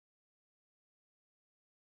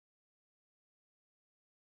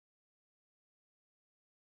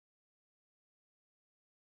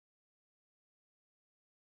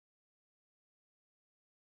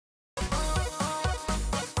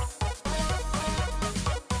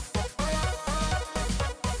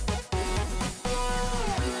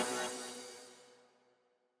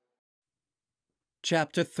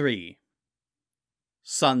Chapter 3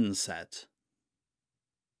 Sunset.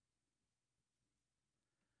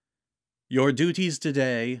 Your duties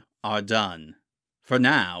today are done. For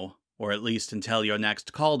now, or at least until you're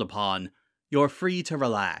next called upon, you're free to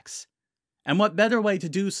relax. And what better way to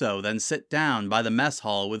do so than sit down by the mess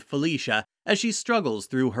hall with Felicia as she struggles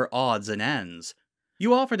through her odds and ends?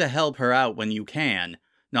 You offer to help her out when you can,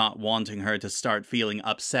 not wanting her to start feeling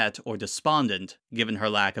upset or despondent given her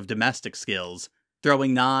lack of domestic skills.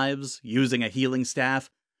 Throwing knives, using a healing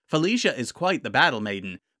staff. Felicia is quite the battle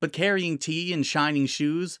maiden, but carrying tea and shining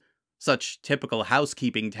shoes, such typical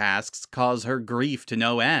housekeeping tasks cause her grief to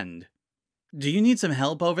no end. Do you need some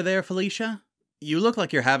help over there, Felicia? You look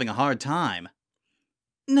like you're having a hard time.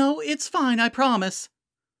 No, it's fine, I promise.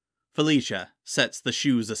 Felicia sets the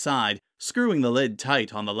shoes aside, screwing the lid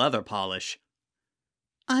tight on the leather polish.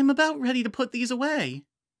 I'm about ready to put these away.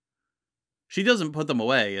 She doesn't put them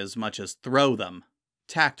away as much as throw them.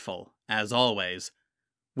 Tactful, as always.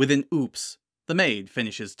 With an oops, the maid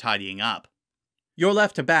finishes tidying up. You're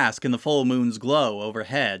left to bask in the full moon's glow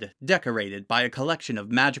overhead, decorated by a collection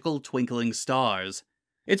of magical twinkling stars.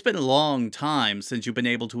 It's been a long time since you've been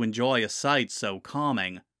able to enjoy a sight so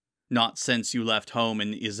calming. Not since you left home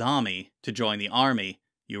in Izami to join the army,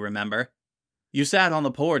 you remember? You sat on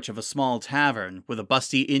the porch of a small tavern with a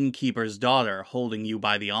busty innkeeper's daughter holding you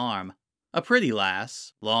by the arm. A pretty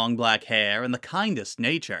lass, long black hair, and the kindest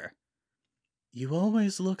nature. You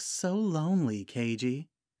always look so lonely, Keiji,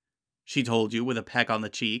 she told you with a peck on the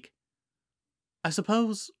cheek. I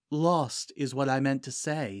suppose lost is what I meant to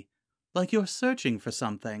say, like you're searching for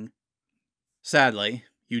something. Sadly,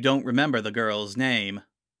 you don't remember the girl's name.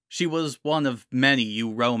 She was one of many you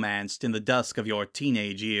romanced in the dusk of your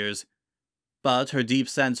teenage years. But her deep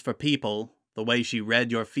sense for people, the way she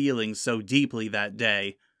read your feelings so deeply that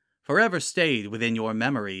day, forever stayed within your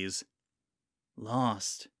memories.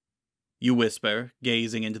 Lost, you whisper,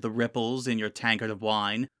 gazing into the ripples in your tankard of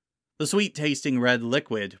wine. The sweet-tasting red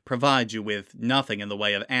liquid provides you with nothing in the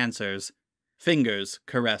way of answers. Fingers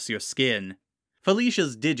caress your skin.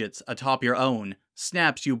 Felicia's digits atop your own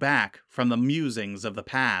snaps you back from the musings of the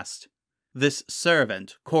past. This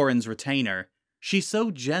servant, Corrin's retainer, she's so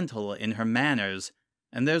gentle in her manners,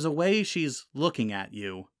 and there's a way she's looking at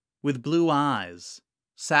you, with blue eyes.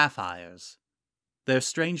 Sapphires. They're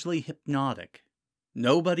strangely hypnotic.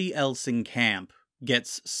 Nobody else in camp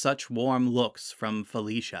gets such warm looks from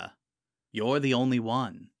Felicia. You're the only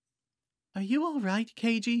one. Are you all right,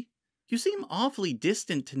 Keiji? You seem awfully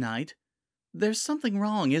distant tonight. There's something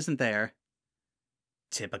wrong, isn't there?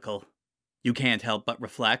 Typical. You can't help but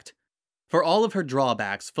reflect. For all of her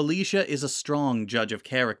drawbacks, Felicia is a strong judge of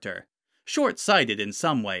character. Short-sighted in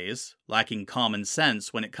some ways, lacking common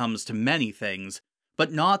sense when it comes to many things,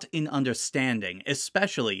 but not in understanding,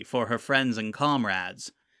 especially for her friends and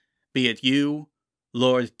comrades. Be it you,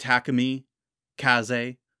 Lord Takumi,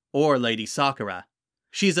 Kaze, or Lady Sakura.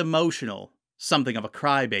 She's emotional, something of a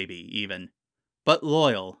crybaby even, but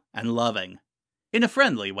loyal and loving. In a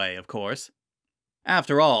friendly way, of course.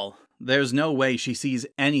 After all, there's no way she sees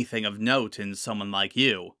anything of note in someone like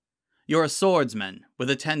you. You're a swordsman, with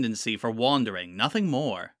a tendency for wandering, nothing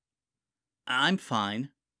more. I'm fine,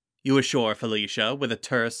 you assure Felicia with a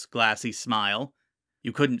terse, glassy smile.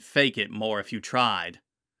 You couldn't fake it more if you tried.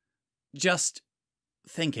 Just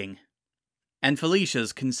thinking. And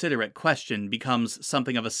Felicia's considerate question becomes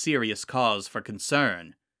something of a serious cause for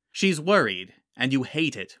concern. She's worried, and you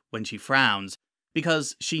hate it when she frowns,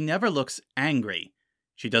 because she never looks angry.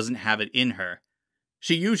 She doesn't have it in her.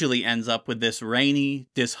 She usually ends up with this rainy,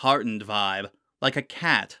 disheartened vibe, like a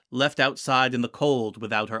cat left outside in the cold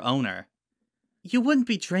without her owner. You wouldn't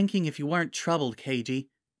be drinking if you weren't troubled, Keiji.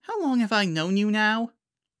 How long have I known you now?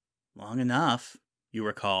 Long enough, you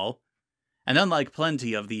recall. And unlike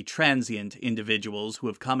plenty of the transient individuals who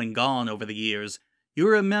have come and gone over the years, you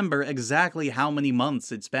remember exactly how many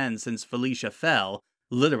months it's been since Felicia fell,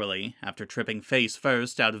 literally, after tripping face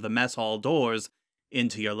first out of the mess hall doors,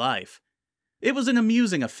 into your life. It was an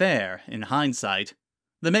amusing affair, in hindsight.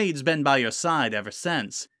 The maid's been by your side ever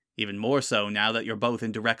since, even more so now that you're both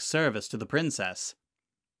in direct service to the princess.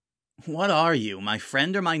 What are you, my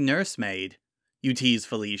friend or my nursemaid? You tease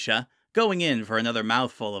Felicia, going in for another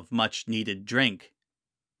mouthful of much-needed drink.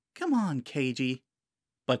 Come on, Keiji.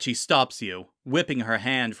 But she stops you, whipping her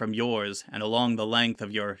hand from yours and along the length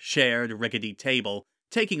of your shared rickety table,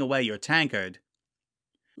 taking away your tankard.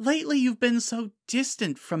 Lately you've been so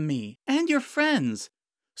distant from me and your friends.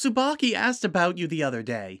 Tsubaki asked about you the other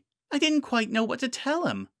day. I didn't quite know what to tell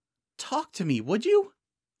him. Talk to me, would you?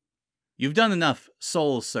 You've done enough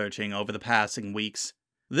soul-searching over the passing weeks.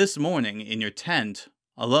 This morning, in your tent,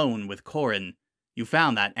 alone with Corrin, You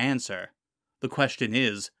found that answer. The question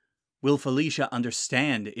is, will Felicia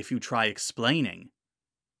understand if you try explaining?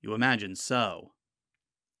 You imagine so.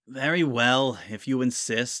 Very well, if you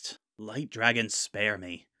insist. Light dragon, spare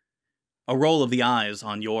me. A roll of the eyes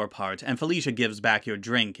on your part, and Felicia gives back your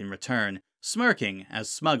drink in return, smirking as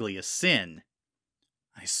smugly as sin.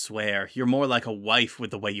 I swear, you're more like a wife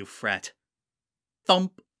with the way you fret.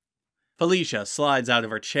 Thump! Felicia slides out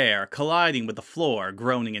of her chair, colliding with the floor,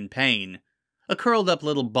 groaning in pain. A curled-up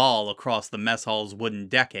little ball across the mess hall's wooden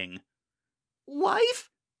decking. Wife?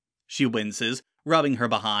 She winces, rubbing her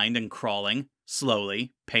behind and crawling,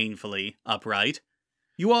 slowly, painfully, upright.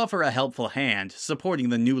 You offer a helpful hand, supporting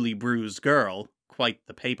the newly bruised girl, quite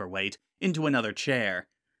the paperweight, into another chair.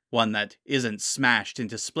 One that isn't smashed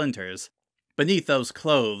into splinters. Beneath those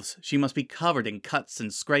clothes, she must be covered in cuts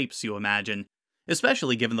and scrapes, you imagine,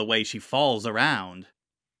 especially given the way she falls around.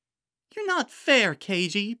 You're not fair,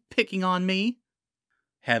 Keiji, picking on me.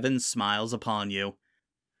 Heaven smiles upon you.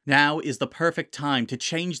 Now is the perfect time to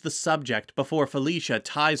change the subject before Felicia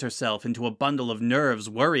ties herself into a bundle of nerves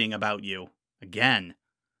worrying about you. Again.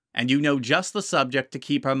 And you know just the subject to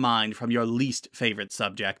keep her mind from your least favorite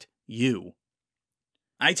subject, you.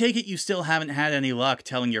 I take it you still haven't had any luck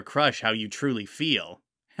telling your crush how you truly feel.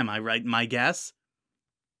 Am I right in my guess?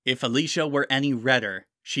 If Felicia were any redder,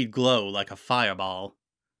 she'd glow like a fireball.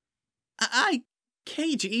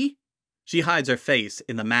 Keiji? She hides her face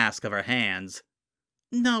in the mask of her hands.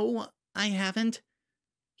 No, I haven't.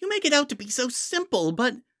 You make it out to be so simple,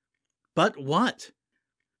 but... But what?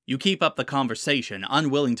 You keep up the conversation,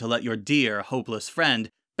 unwilling to let your dear, hopeless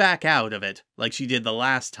friend back out of it like she did the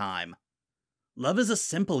last time. Love is a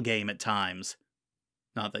simple game at times.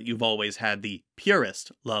 Not that you've always had the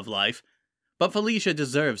purest love life, but Felicia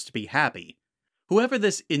deserves to be happy. Whoever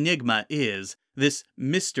this enigma is, this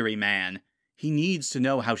mystery man, he needs to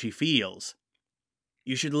know how she feels.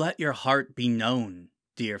 You should let your heart be known,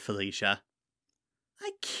 dear Felicia.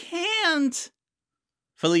 I can't!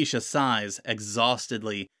 Felicia sighs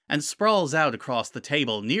exhaustedly and sprawls out across the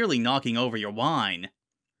table, nearly knocking over your wine.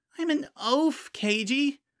 I'm an oaf,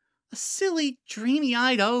 Keiji. A silly,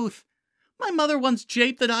 dreamy-eyed oath. My mother once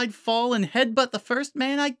japed that I'd fall and headbutt the first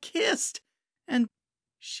man I kissed. And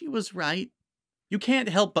she was right. You can't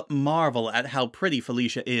help but marvel at how pretty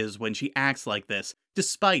Felicia is when she acts like this,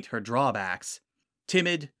 despite her drawbacks.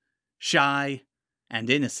 Timid, shy, and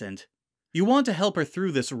innocent. You want to help her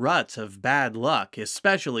through this rut of bad luck,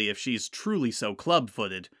 especially if she's truly so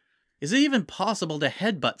club-footed. Is it even possible to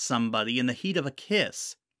headbutt somebody in the heat of a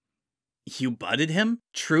kiss? You butted him?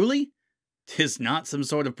 Truly? 'Tis not some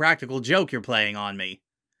sort of practical joke you're playing on me.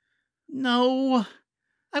 No.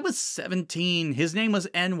 I was 17. His name was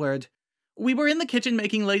N-word. We were in the kitchen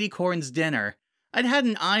making Lady Corrin's dinner. I'd had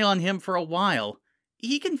an eye on him for a while.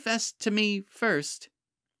 He confessed to me first.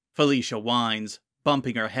 Felicia whines,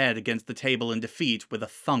 bumping her head against the table in defeat with a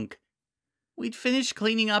thunk. We'd finished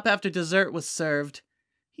cleaning up after dessert was served.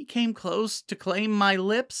 He came close to claim my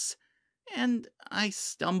lips, and I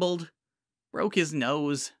stumbled. Broke his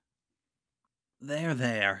nose.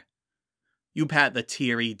 There. You pat the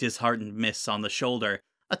teary, disheartened miss on the shoulder,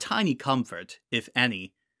 a tiny comfort, if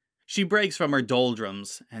any. She breaks from her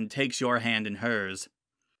doldrums and takes your hand in hers.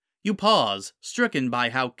 You pause, stricken by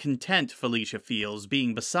how content Felicia feels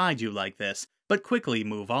being beside you like this, but quickly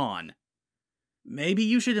move on. Maybe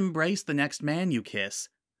you should embrace the next man you kiss.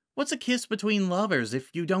 What's a kiss between lovers if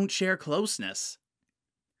you don't share closeness?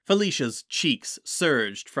 Felicia's cheeks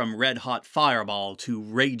surged from red-hot fireball to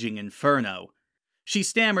raging inferno. She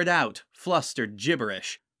stammered out, flustered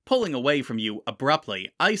gibberish, pulling away from you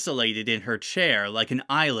abruptly, isolated in her chair like an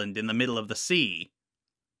island in the middle of the sea.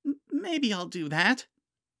 Maybe I'll do that.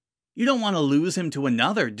 You don't want to lose him to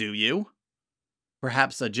another, do you?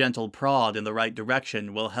 Perhaps a gentle prod in the right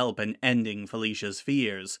direction will help in ending Felicia's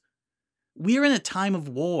fears. We're in a time of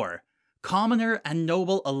war. Commoner and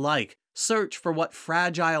noble alike search for what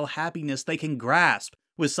fragile happiness they can grasp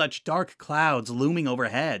with such dark clouds looming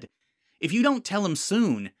overhead. If you don't tell him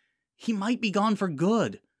soon, he might be gone for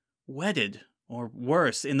good, wedded, or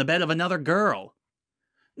worse, in the bed of another girl.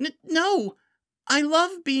 No! I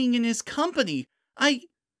love being in his company. I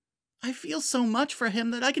feel so much for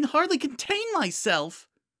him that I can hardly contain myself.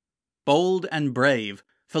 Bold and brave,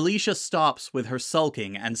 Felicia stops with her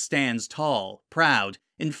sulking and stands tall, proud,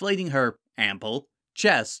 inflating her ample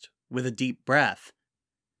chest with a deep breath.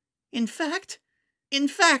 In fact,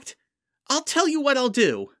 I'll tell you what I'll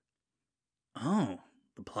do. Oh,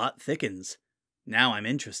 the plot thickens. Now I'm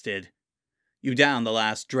interested. You down the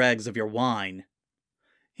last dregs of your wine.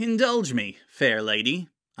 Indulge me, fair lady.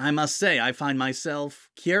 I must say I find myself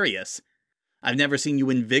curious. I've never seen you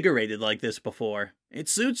invigorated like this before. It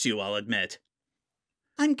suits you, I'll admit.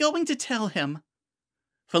 I'm going to tell him.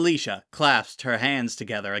 Felicia clasped her hands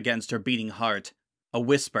together against her beating heart. A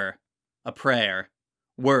whisper, a prayer,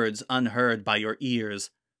 words unheard by your ears,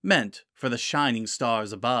 meant for the shining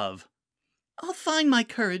stars above. I'll find my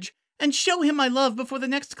courage and show him my love before the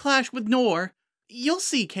next clash with Nor. You'll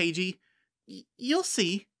see, Keiji. You'll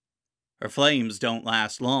see. Her flames don't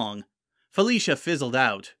last long. Felicia fizzled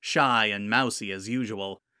out, shy and mousy as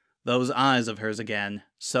usual. Those eyes of hers again,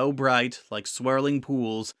 so bright like swirling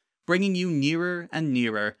pools, bringing you nearer and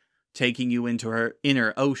nearer, taking you into her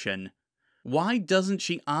inner ocean. Why doesn't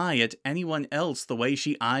she eye at anyone else the way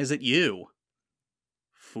she eyes at you?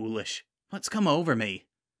 Foolish. What's come over me?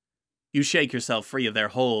 You shake yourself free of their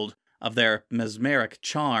hold, of their mesmeric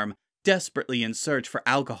charm, desperately in search for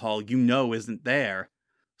alcohol you know isn't there.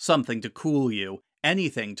 Something to cool you,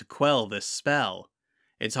 anything to quell this spell.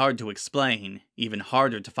 It's hard to explain, even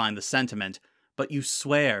harder to find the sentiment, but you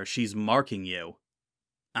swear she's marking you.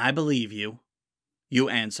 I believe you. You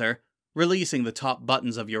answer, releasing the top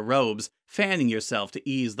buttons of your robes, fanning yourself to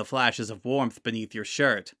ease the flashes of warmth beneath your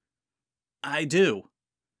shirt. I do.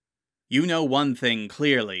 You know one thing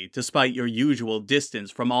clearly, despite your usual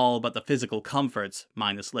distance from all but the physical comforts,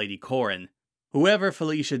 minus Lady Corrin. Whoever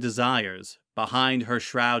Felicia desires, behind her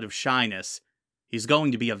shroud of shyness, he's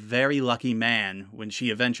going to be a very lucky man when she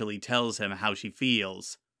eventually tells him how she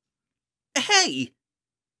feels. Hey!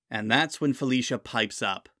 And that's when Felicia pipes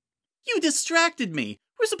up. You distracted me!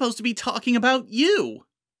 We're supposed to be talking about you!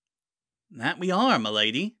 That we are,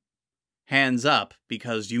 milady. Hands up,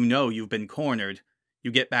 because you know you've been cornered.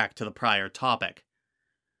 You get back to the prior topic.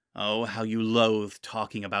 Oh, how you loathe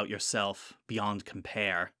talking about yourself, beyond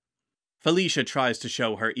compare. Felicia tries to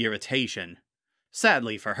show her irritation.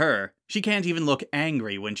 Sadly for her, she can't even look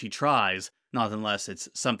angry when she tries, not unless it's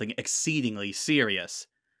something exceedingly serious.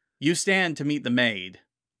 You stand to meet the maid.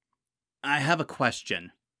 I have a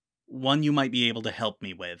question. One you might be able to help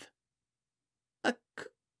me with. A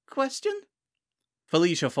question?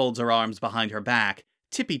 Felicia folds her arms behind her back,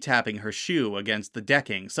 tippy-tapping her shoe against the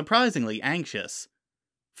decking, surprisingly anxious.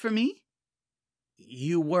 For me?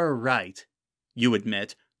 You were right. You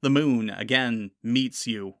admit, the moon again meets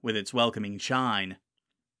you with its welcoming shine.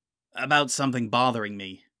 About something bothering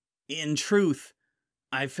me. In truth,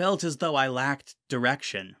 I felt as though I lacked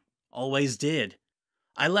direction. Always did.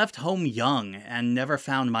 I left home young and never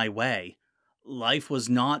found my way. Life was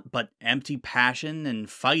naught but empty passion and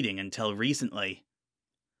fighting until recently.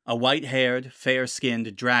 A white-haired,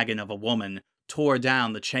 fair-skinned dragon of a woman tore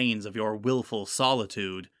down the chains of your willful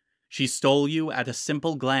solitude. She stole you at a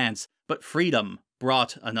simple glance, but freedom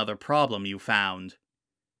brought another problem you found.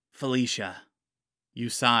 Felicia. You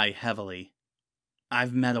sigh heavily.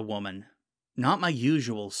 I've met a woman. Not my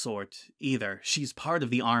usual sort, either. She's part of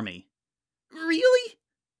the army. Really?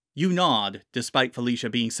 You nod, despite Felicia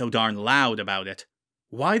being so darn loud about it.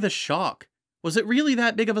 Why the shock? Was it really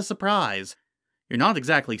that big of a surprise? You're not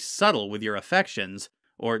exactly subtle with your affections,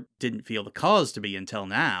 or didn't feel the cause to be until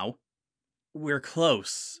now. We're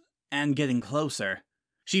close, and getting closer.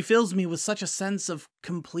 She fills me with such a sense of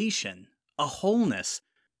completion, a wholeness.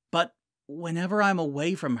 But whenever I'm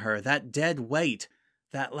away from her, that dead weight,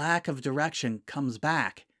 that lack of direction comes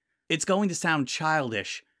back. It's going to sound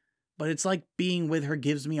childish, but it's like being with her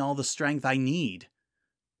gives me all the strength I need.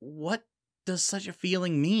 What does such a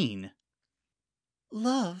feeling mean?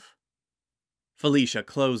 Love. Felicia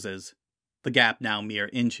closes, the gap now mere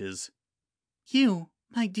inches. You,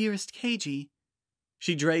 my dearest Keiji.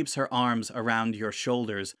 She drapes her arms around your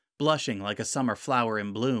shoulders, blushing like a summer flower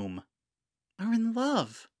in bloom. Are in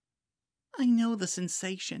love. I know the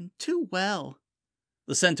sensation too well.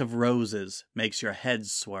 The scent of roses makes your head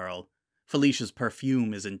swirl. Felicia's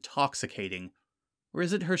perfume is intoxicating. Or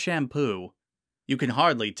is it her shampoo? You can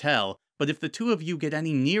hardly tell, but if the two of you get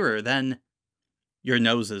any nearer, then... Your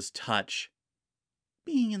noses touch.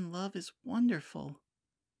 Being in love is wonderful.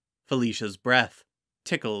 Felicia's breath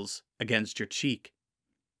tickles against your cheek.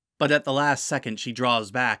 But at the last second she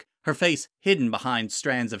draws back, her face hidden behind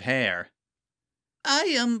strands of hair.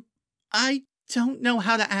 I don't know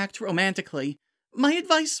how to act romantically. My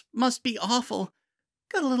advice must be awful.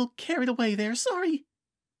 Got a little carried away there, sorry.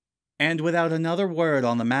 And without another word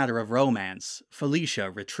on the matter of romance,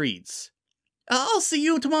 Felicia retreats. I'll see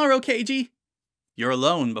you tomorrow, Keiji. You're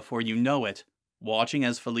alone before you know it, watching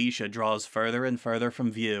as Felicia draws further and further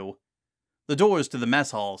from view. The doors to the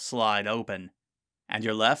mess hall slide open, and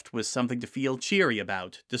you're left with something to feel cheery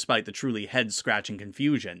about, despite the truly head-scratching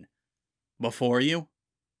confusion. Before you,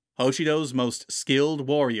 Hoshido's most skilled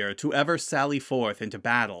warrior to ever sally forth into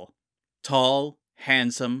battle. Tall,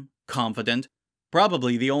 handsome, confident,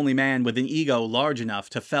 probably the only man with an ego large enough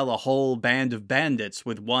to fell a whole band of bandits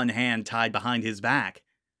with one hand tied behind his back.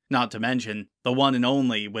 Not to mention, the one and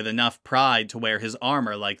only with enough pride to wear his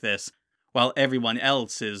armor like this, while everyone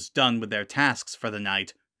else is done with their tasks for the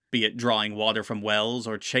night, be it drawing water from wells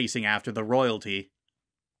or chasing after the royalty.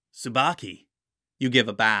 Tsubaki. You give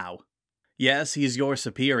a bow. Yes, he's your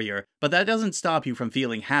superior, but that doesn't stop you from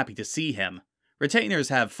feeling happy to see him. Retainers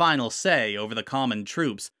have final say over the common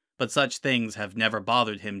troops, but such things have never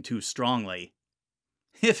bothered him too strongly.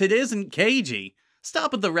 If it isn't Keiji!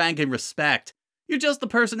 Stop with the rank and respect. You're just the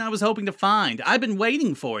person I was hoping to find. I've been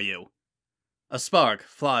waiting for you. A spark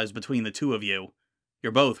flies between the two of you.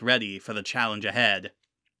 You're both ready for the challenge ahead.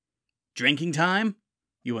 Drinking time?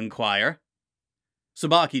 You inquire.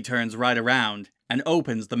 Tsubaki turns right around and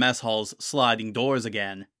opens the mess hall's sliding doors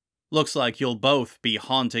again. Looks like you'll both be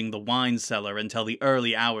haunting the wine cellar until the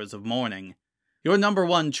early hours of morning. Your number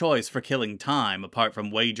one choice for killing time, apart from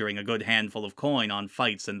wagering a good handful of coin on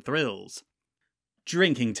fights and thrills.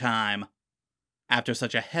 Drinking time. After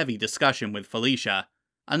such a heavy discussion with Felicia,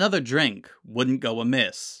 another drink wouldn't go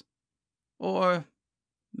amiss. Or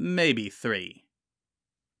maybe 3.